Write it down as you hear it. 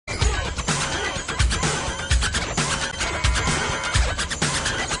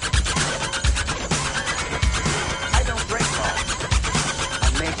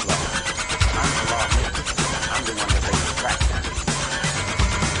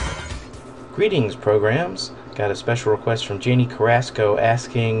Greetings, programs. Got a special request from Janiecarrasco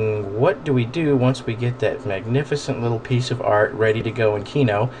asking what do we do once we get that magnificent little piece of art ready to go in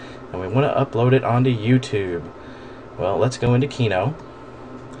Kino and we want to upload it onto YouTube. Well, let's go into Kino,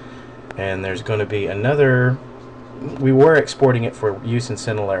 and there's going to be another. We were exporting it for use in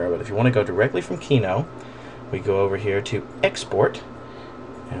Cinelerra, but if you want to go directly from Kino, we go over here to Export,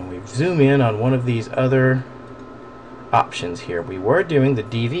 and we zoom in on one of these other options here. We were doing the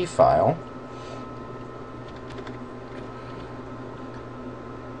DV file,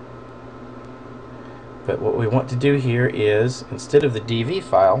 but what we want to do here is, instead of the DV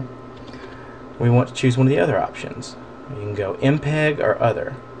file, we want to choose one of the other options. You can go MPEG or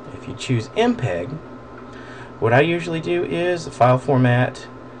other. If you choose MPEG, what I usually do is the file format,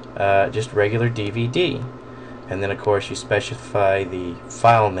 just regular DVD, and then of course you specify the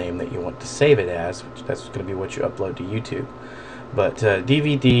file name that you want to save it as, which that's going to be what you upload to YouTube. But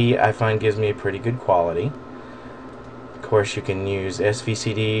DVD I find gives me a pretty good quality. Of course you can use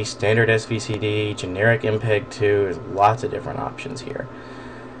SVCD, standard SVCD, generic MPEG 2. There's lots of different options here.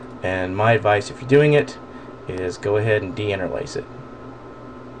 And my advice, if you're doing it, is go ahead and deinterlace it.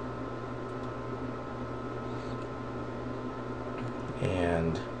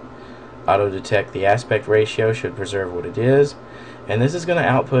 And auto detect the aspect ratio should preserve what it is, and this is going to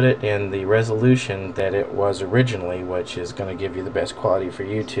output it in the resolution that it was originally, which is going to give you the best quality for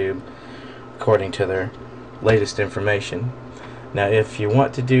YouTube according to their latest information. Now if you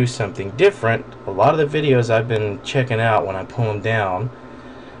want to do something different, a lot of the videos I've been checking out when I pull them down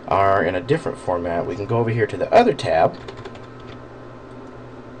are in a different format. We can go over here to the other tab,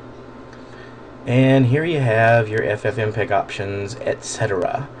 and here you have your FFmpeg options,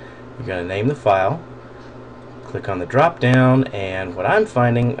 etc. You're going to name the file, click on the drop down, and what I'm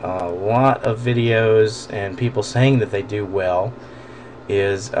finding a lot of videos and people saying that they do well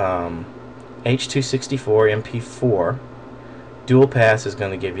is H.264 MP4 dual pass is going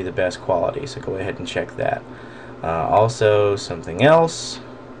to give you the best quality, so go ahead and check that. Also something else,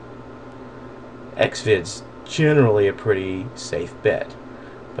 Xvid's generally a pretty safe bet,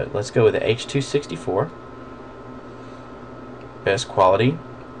 but let's go with the H.264, best quality,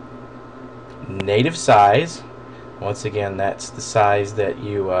 native size. Once again, that's the size that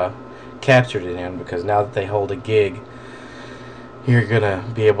you captured it in, because now that they hold a gig, you're gonna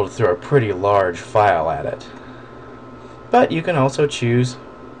be able to throw a pretty large file at it. But you can also choose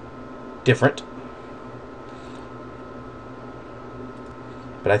different.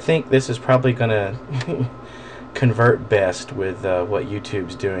 But I think this is probably gonna convert best with what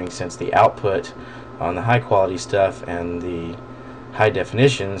YouTube's doing, since the output on the high quality stuff and the high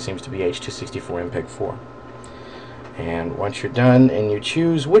definition seems to be H.264 MPEG 4. And once you're done and you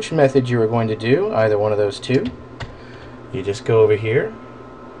choose which method you are going to do, either one of those two, you just go over here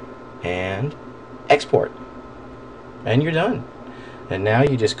and export, and you're done. And now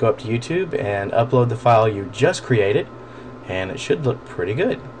you just go up to YouTube and upload the file you just created, and it should look pretty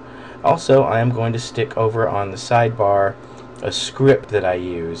good. Also, I am going to stick over on the sidebar a script that I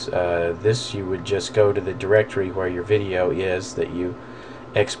use. This, you would just go to the directory where your video is that you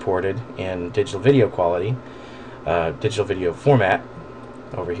exported in digital video quality, digital video format,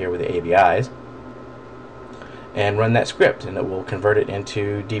 over here with the ABIs, and run that script, and it will convert it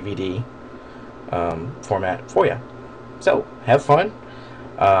into DVD format for you. So have fun.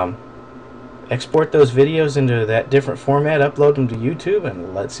 Export those videos into that different format, upload them to YouTube,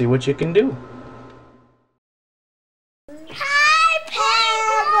 and let's see what you can do.